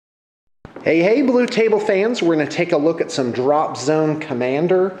Hey, Blue Table fans, we're going to take a look at some Dropzone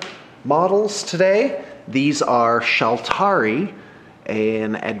Commander models today. These are Shaltari,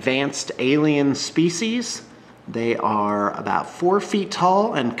 an advanced alien species. They are about 4 feet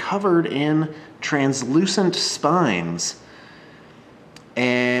tall and covered in translucent spines.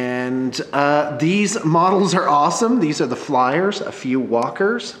 And these models are awesome. These are the flyers, a few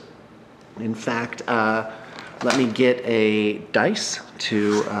walkers. In fact, let me get a dice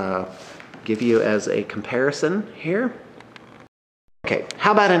to give you as a comparison here. Okay,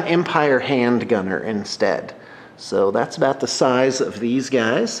 how about an Empire handgunner instead? So that's about the size of these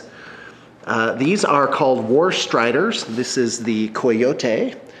guys. These are called War Striders. This is the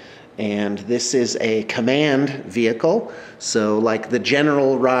Coyote, and this is a command vehicle. So like the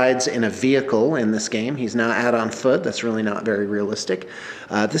general rides in a vehicle in this game, he's not out on foot. That's really not very realistic.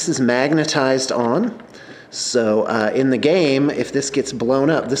 This is magnetized on. So in the game, if this gets blown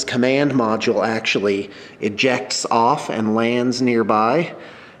up, this command module actually ejects off and lands nearby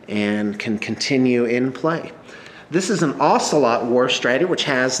and can continue in play. This is an Ocelot War Strider, which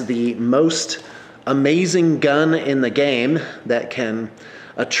has the most amazing gun in the game that can,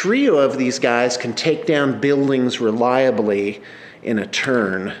 a trio of these guys can take down buildings reliably in a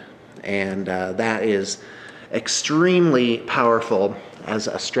turn, and that is extremely powerful as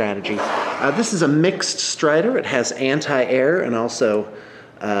a strategy. This is a mixed Strider. It has anti-air and also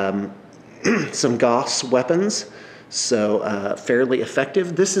some Gauss weapons, so fairly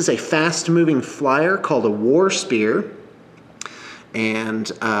effective. This is a fast-moving flyer called a War Spear, and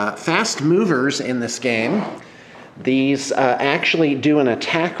fast movers in this game, these actually do an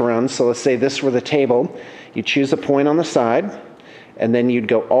attack run. So let's say this were the table. You choose a point on the side, and then you'd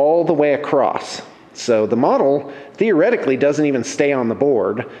go all the way across. So the model theoretically doesn't even stay on the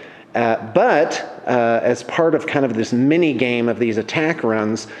board, but as part of kind of this mini game of these attack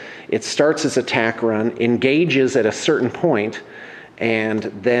runs, it starts as attack run, engages at a certain point, and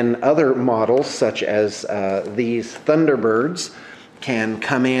then other models such as these Thunderbirds can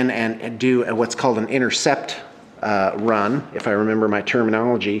come in and do what's called an intercept run, if I remember my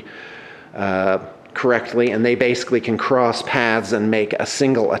terminology correctly, and they basically can cross paths and make a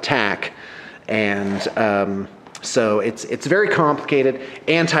single attack. And so it's very complicated.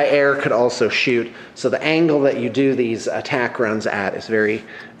 Anti-air could also shoot. So the angle that you do these attack runs at is very,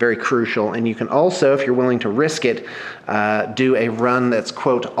 very crucial. And you can also, if you're willing to risk it, do a run that's,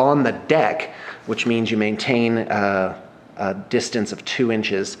 quote, on the deck, which means you maintain a distance of 2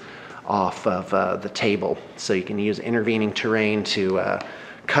 inches off of the table. So you can use intervening terrain to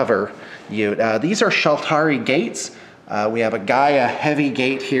cover you. These are Shaltari gates. We have a Gaia heavy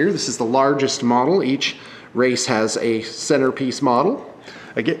gate here. This is the largest model. Each race has a centerpiece model.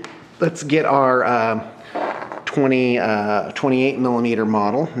 Let's get our 28 millimeter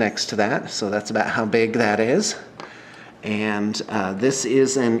model next to that. So that's about how big that is. And this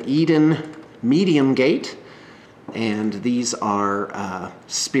is an Eden medium gate. And these are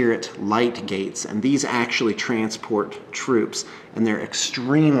Spirit light gates. And these actually transport troops. And they're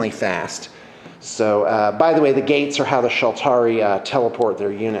extremely fast. So, by the way, the gates are how the Shaltari teleport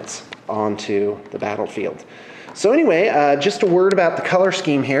their units onto the battlefield. So anyway, just a word about the color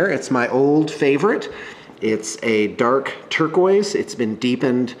scheme here. It's my old favorite. It's a dark turquoise. It's been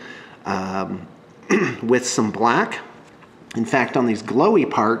deepened with some black. In fact, on these glowy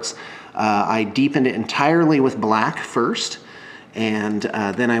parts, I deepened it entirely with black first. And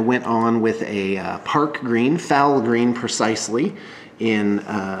then I went on with a park green, foul green precisely,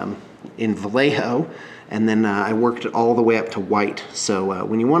 in Vallejo, and then I worked it all the way up to white. So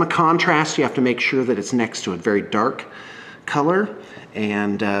when you want to contrast, you have to make sure that it's next to a very dark color,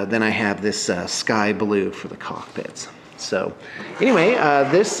 and then I have this sky blue for the cockpits. So anyway,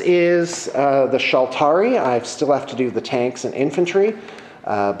 this is the Shaltari. I still have to do the tanks and infantry,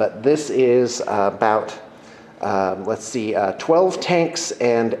 but this is about, let's see, 12 tanks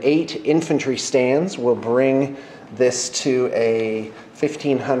and 8 infantry stands will bring this to a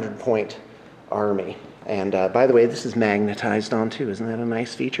 1,500 point army. And by the way, this is magnetized on too. Isn't that a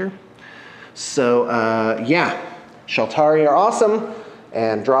nice feature? So yeah, Shaltari are awesome,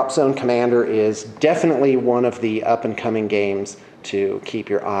 and Dropzone Commander is definitely one of the up-and-coming games to keep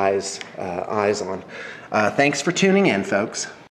your eyes on. Thanks for tuning in, folks.